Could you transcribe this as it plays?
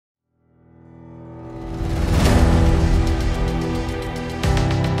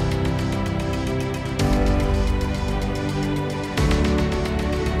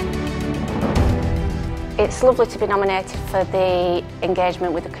It's lovely to be nominated for the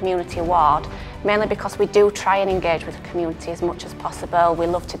Engagement with the Community Award, mainly because we do try and engage with the community as much as possible. We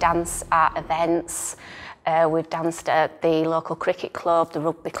love to dance at events. We've danced at the local cricket club, the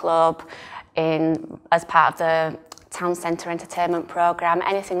rugby club, as part of the town centre entertainment programme,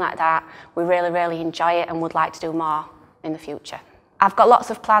 anything like that. We really enjoy it and would like to do more in the future. I've got lots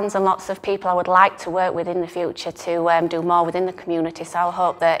of plans and lots of people I would like to work with in the future to do more within the community, so I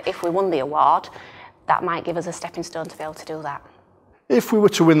hope that if we won the award, that might give us a stepping stone to be able to do that. If we were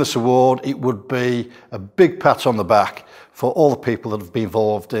to win this award, it would be a big pat on the back for all the people that have been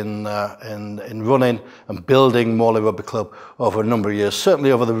involved in running and building Morley Rugby Club over a number of years,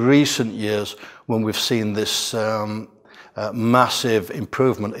 certainly over the recent years when we've seen this massive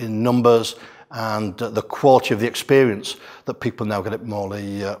improvement in numbers and the quality of the experience that people now get at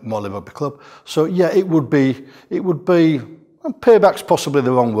Morley Rugby Club. So yeah, it would be, and payback's possibly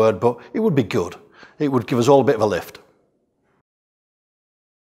the wrong word, but it would be good. It would give us all a bit of a lift.